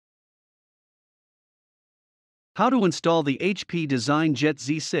How to install the HP DesignJet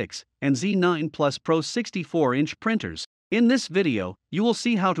Z6 and Z9 Plus Pro 64-inch printers. In this video, you will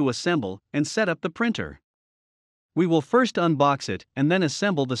see how to assemble and set up the printer. We will first unbox it and then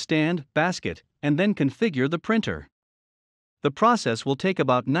assemble the stand, basket, and then configure the printer. The process will take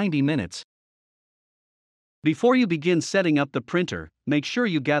about 90 minutes. Before you begin setting up the printer, make sure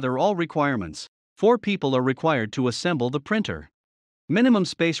you gather all requirements. 4 people are required to assemble the printer. Minimum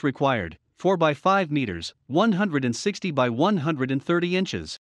space required: 4 by 5 meters, 160 by 130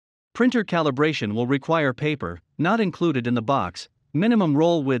 inches. Printer calibration will require paper, not included in the box. Minimum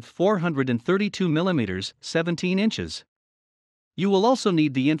roll width 432 millimeters, 17 inches. You will also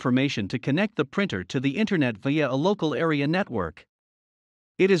need the information to connect the printer to the internet via a local area network.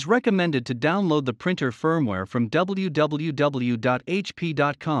 It is recommended to download the printer firmware from www.hp.com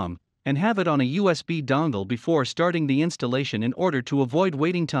and have it on a USB dongle before starting the installation in order to avoid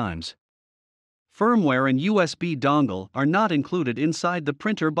waiting times. Firmware and USB dongle are not included inside the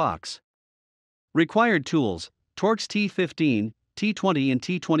printer box. Required tools: Torx T15, T20 and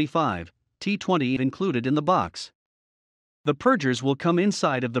T25, T20 included in the box. The purgers will come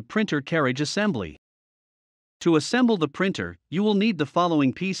inside of the printer carriage assembly. To assemble the printer, you will need the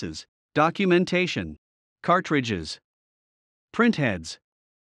following pieces: documentation, cartridges, print heads,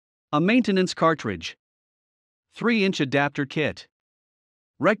 a maintenance cartridge, 3-inch adapter kit,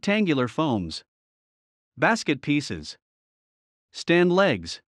 rectangular foams, basket pieces, stand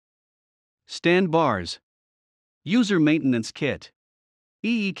legs, stand bars, user maintenance kit,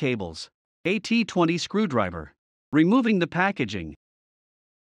 EE cables, AT20 screwdriver. Removing the packaging.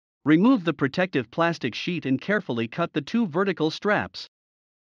 Remove the protective plastic sheet and carefully cut the 2 vertical straps.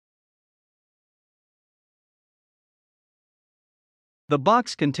 The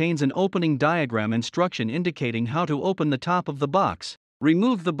box contains an opening diagram instruction indicating how to open the top of the box.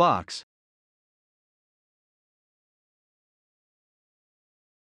 Remove the box.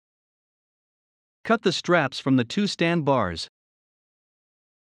 Cut the straps from the 2 stand bars.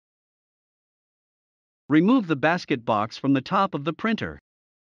 Remove the basket box from the top of the printer.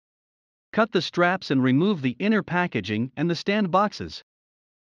 Cut the straps and remove the inner packaging and the stand boxes.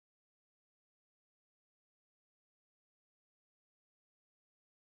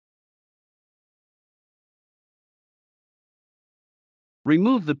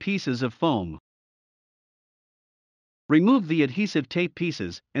 Remove the pieces of foam. Remove the adhesive tape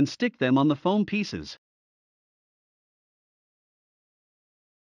pieces and stick them on the foam pieces.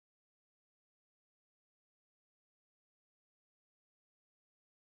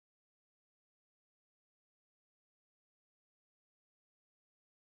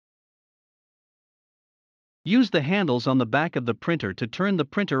 Use the handles on the back of the printer to turn the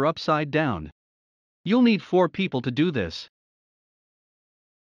printer upside down. You'll need 4 people to do this.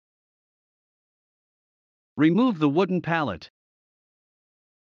 Remove the wooden pallet.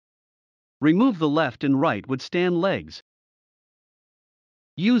 Remove the left and right wood stand legs.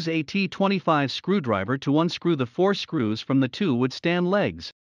 Use a T25 screwdriver to unscrew the 4 screws from the 2 wood stand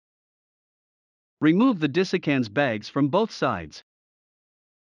legs. Remove the DesignJet bags from both sides.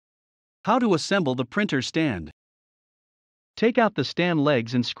 How to assemble the printer stand. Take out the stand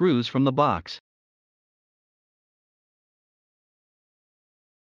legs and screws from the box.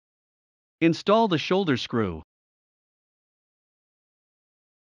 Install the shoulder screw.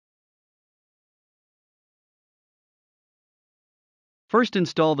 First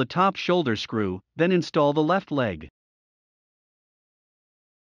install the top shoulder screw, then install the left leg.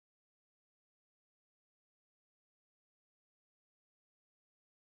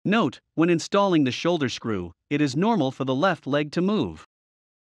 Note, when installing the shoulder screw, it is normal for the left leg to move.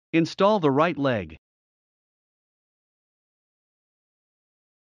 Install the right leg.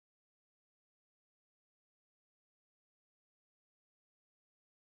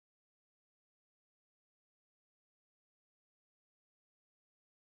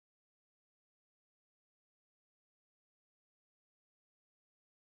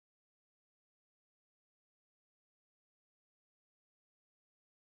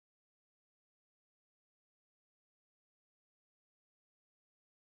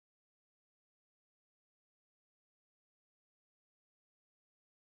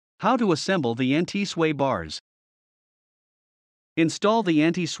 How to assemble the anti-sway bars. Install the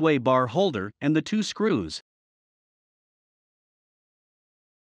anti-sway bar holder and the 2 screws.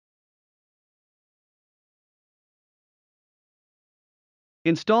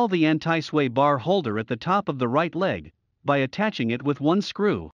 Install the anti-sway bar holder at the top of the right leg by attaching it with 1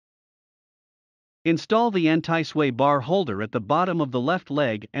 screw. Install the anti-sway bar holder at the bottom of the left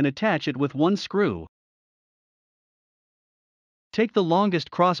leg and attach it with 1 screw. Take the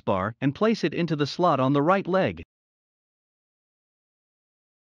longest crossbar and place it into the slot on the right leg.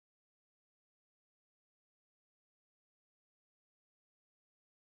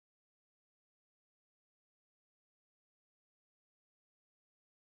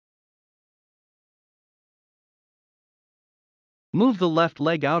 Move the left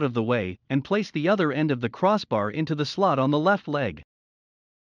leg out of the way and place the other end of the crossbar into the slot on the left leg.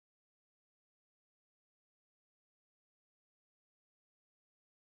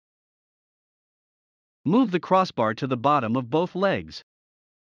 Move the crossbar to the bottom of both legs.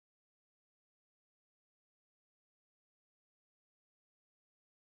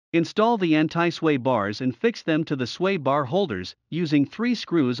 Install the anti-sway bars and fix them to the sway bar holders, using 3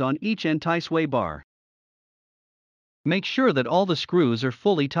 screws on each anti-sway bar. Make sure that all the screws are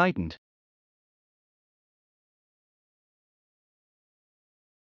fully tightened.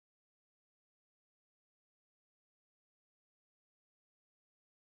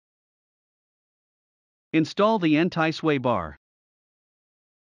 Install the anti-sway bar.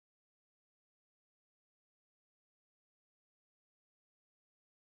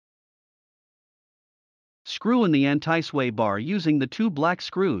 Screw in the anti-sway bar using the 2 black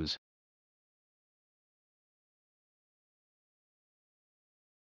screws.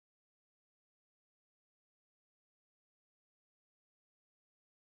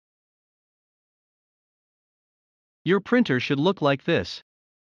 Your printer should look like this.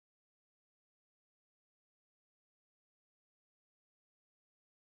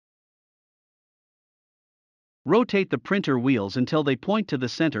 Rotate the printer wheels until they point to the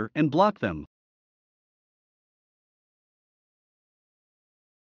center and block them.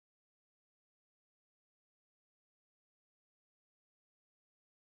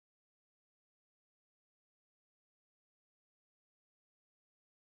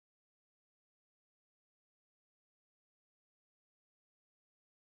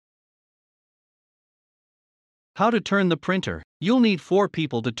 How to turn the printer. You'll need 4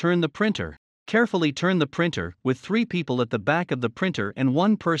 people to turn the printer. Carefully turn the printer, with 3 people at the back of the printer and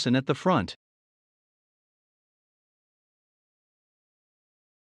 1 person at the front.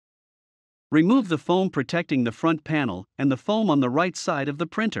 Remove the foam protecting the front panel and the foam on the right side of the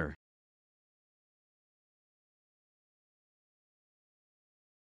printer.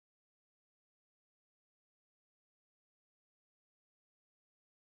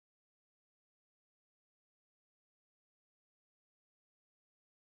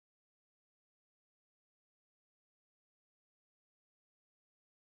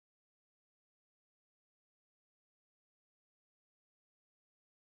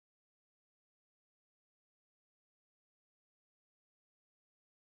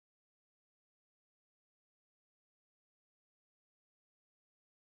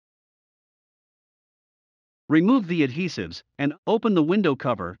 Remove the adhesives and open the window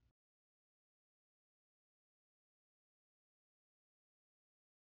cover.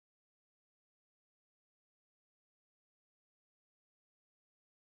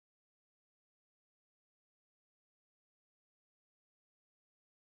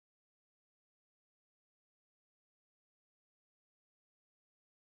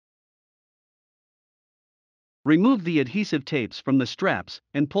 Remove the adhesive tapes from the straps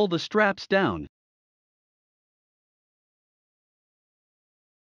and pull the straps down.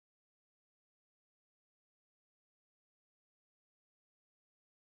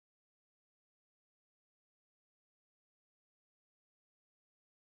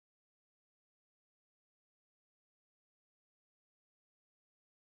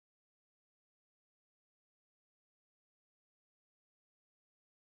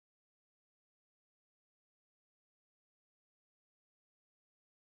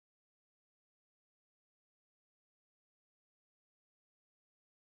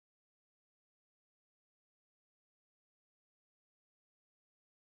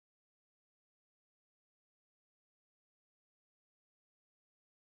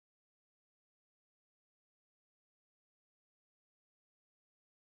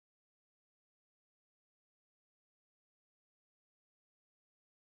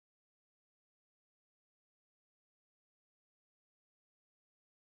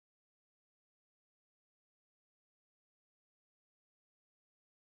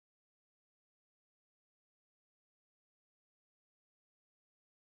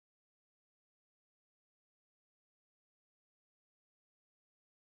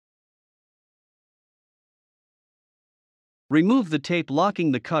 Remove the tape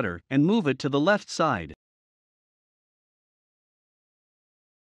locking the cutter and move it to the left side.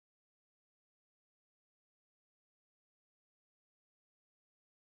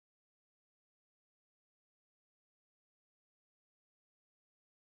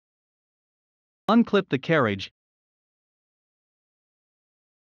 Unclip the carriage.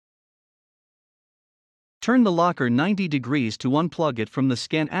 Turn the locker 90 degrees to unplug it from the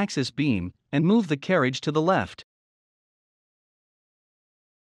scan axis beam, and move the carriage to the left.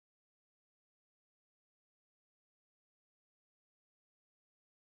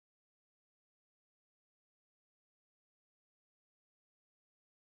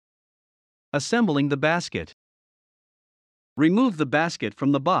 Assembling the basket. Remove the basket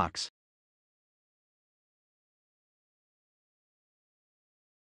from the box.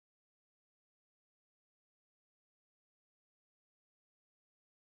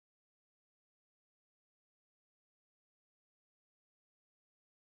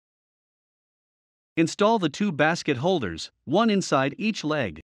 Install the two basket holders, one inside each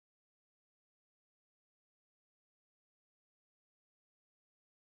leg.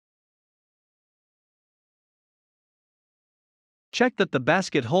 Check that the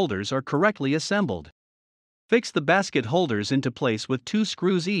basket holders are correctly assembled. Fix the basket holders into place with 2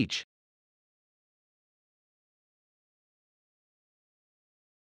 screws each.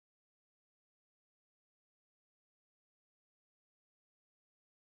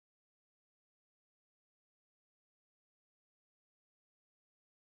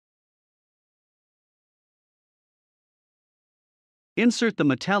 Insert the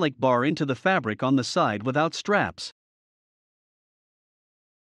metallic bar into the fabric on the side without straps.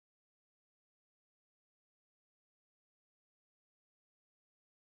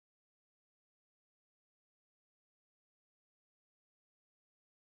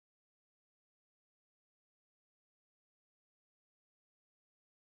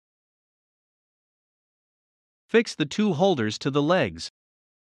 Fix the 2 holders to the legs.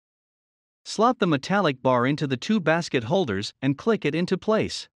 Slot the metallic bar into the 2 basket holders and click it into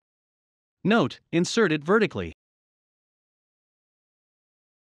place. Note, insert it vertically.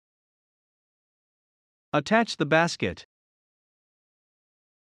 Attach the basket.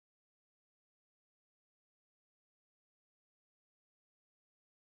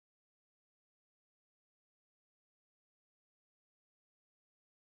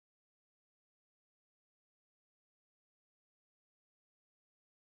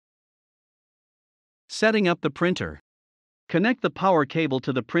 Setting up the printer. Connect the power cable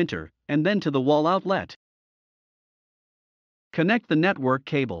to the printer, and then to the wall outlet. Connect the network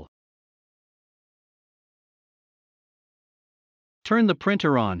cable. Turn the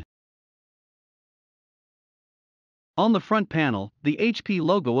printer on. On the front panel, the HP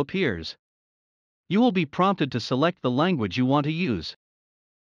logo appears. You will be prompted to select the language you want to use.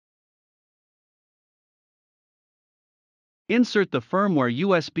 Insert the firmware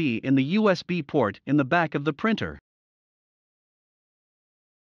USB in the USB port in the back of the printer.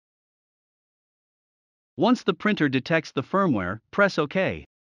 Once the printer detects the firmware, press OK.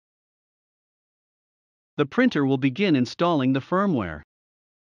 The printer will begin installing the firmware.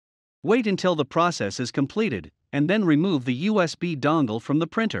 Wait until the process is completed, and then remove the USB dongle from the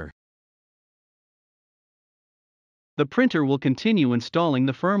printer. The printer will continue installing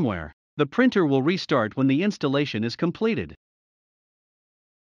the firmware. The printer will restart when the installation is completed.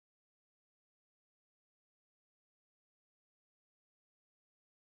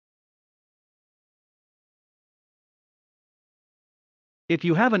 If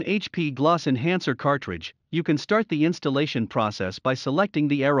you have an HP Gloss Enhancer cartridge, you can start the installation process by selecting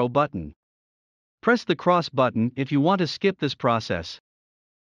the arrow button. Press the cross button if you want to skip this process.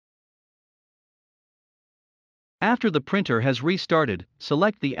 After the printer has restarted,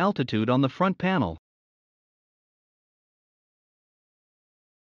 select the altitude on the front panel.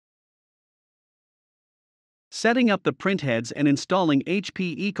 Setting up the print heads and installing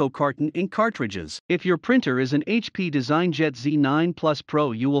HP EcoCarton ink cartridges. If your printer is an HP DesignJet Z9 Plus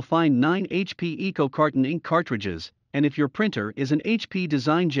Pro, you will find 9 HP EcoCarton ink cartridges, and if your printer is an HP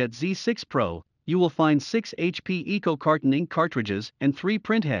DesignJet Z6 Pro, you will find 6 HP EcoCarton ink cartridges and 3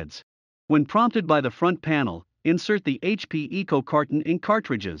 print heads. When prompted by the front panel, insert the HP EcoCarton ink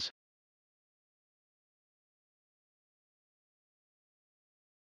cartridges.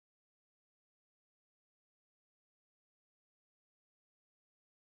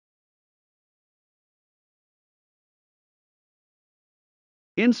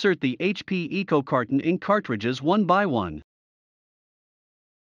 Insert the HP EcoCarton ink cartridges one by one.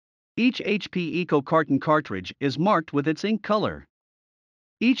 Each HP EcoCarton cartridge is marked with its ink color.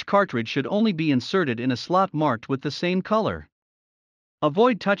 Each cartridge should only be inserted in a slot marked with the same color.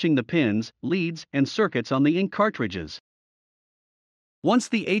 Avoid touching the pins, leads, and circuits on the ink cartridges. Once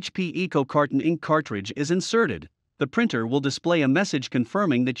the HP EcoCarton ink cartridge is inserted, the printer will display a message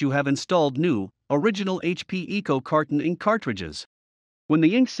confirming that you have installed new, original HP EcoCarton ink cartridges. When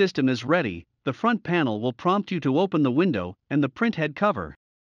the ink system is ready, the front panel will prompt you to open the window and the printhead cover.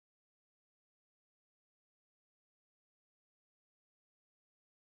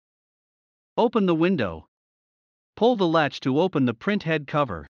 Open the window. Pull the latch to open the printhead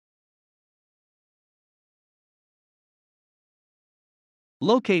cover.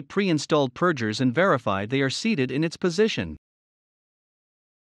 Locate pre-installed purgers and verify they are seated in its position.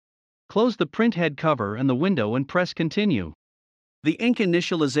 Close the printhead cover and the window and press Continue. The ink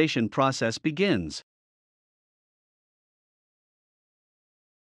initialization process begins.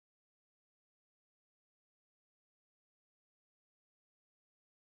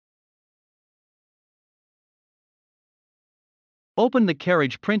 Open the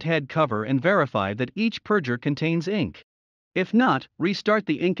carriage printhead cover and verify that each purger contains ink. If not, restart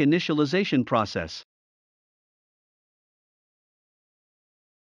the ink initialization process.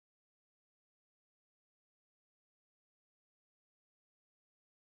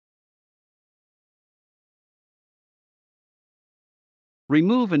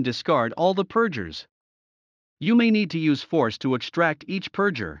 Remove and discard all the purgers. You may need to use force to extract each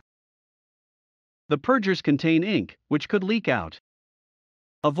purger. The purgers contain ink, which could leak out.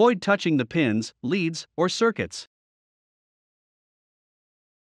 Avoid touching the pins, leads, or circuits.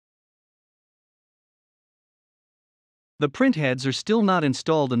 The printheads are still not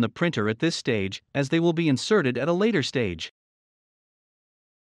installed in the printer at this stage, as they will be inserted at a later stage.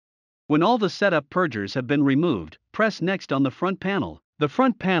 When all the setup purgers have been removed, press Next on the front panel. The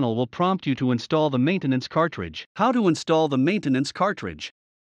front panel will prompt you to install the maintenance cartridge. How to install the maintenance cartridge?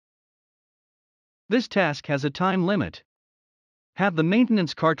 This task has a time limit. Have the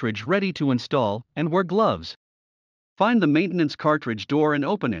maintenance cartridge ready to install and wear gloves. Find the maintenance cartridge door and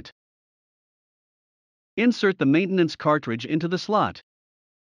open it. Insert the maintenance cartridge into the slot.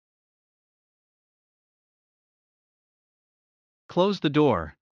 Close the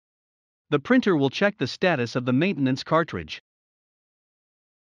door. The printer will check the status of the maintenance cartridge.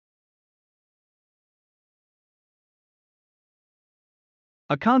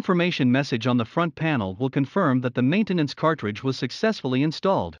 A confirmation message on the front panel will confirm that the maintenance cartridge was successfully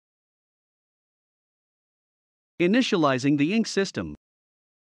installed. Initializing the ink system.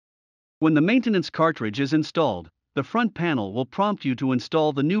 When the maintenance cartridge is installed, the front panel will prompt you to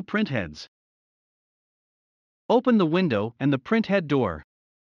install the new printheads. Open the window and the printhead door.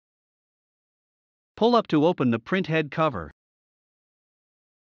 Pull up to open the printhead cover.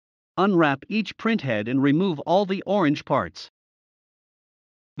 Unwrap each printhead and remove all the orange parts.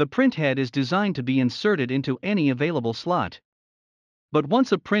 The printhead is designed to be inserted into any available slot. But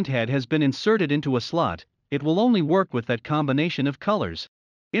once a printhead has been inserted into a slot, it will only work with that combination of colors.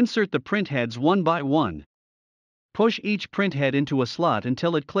 Insert the printheads one by one. Push each printhead into a slot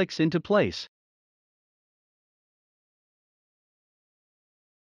until it clicks into place.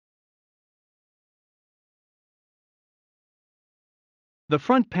 The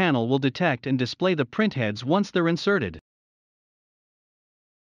front panel will detect and display the printheads once they're inserted.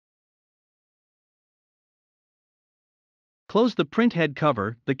 Close the printhead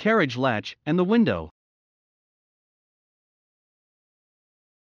cover, the carriage latch, and the window.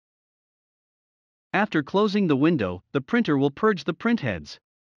 After closing the window, the printer will purge the printheads.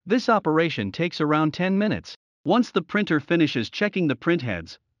 This operation takes around 10 minutes. Once the printer finishes checking the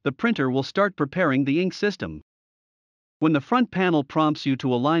printheads, the printer will start preparing the ink system. When the front panel prompts you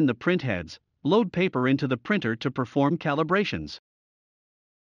to align the printheads, load paper into the printer to perform calibrations.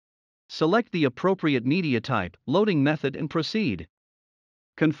 Select the appropriate media type, loading method, and proceed.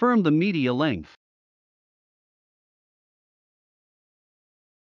 Confirm the media length.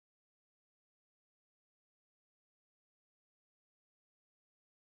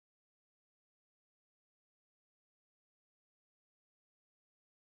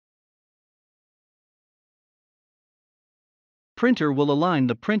 Printer will align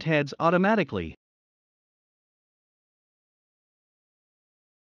the printheads automatically.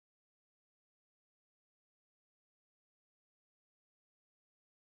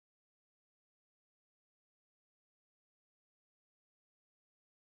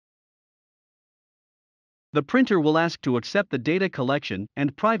 The printer will ask to accept the data collection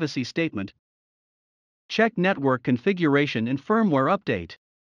and privacy statement. Check network configuration and firmware update.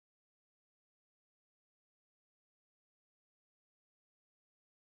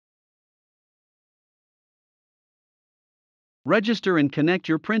 Register and connect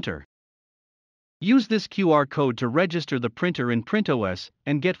your printer. Use this QR code to register the printer in PrintOS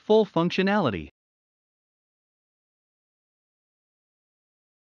and get full functionality.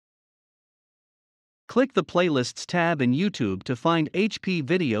 Click the Playlists tab in YouTube to find HP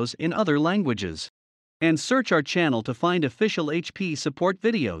videos in other languages. And search our channel to find official HP support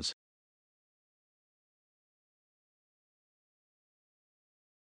videos.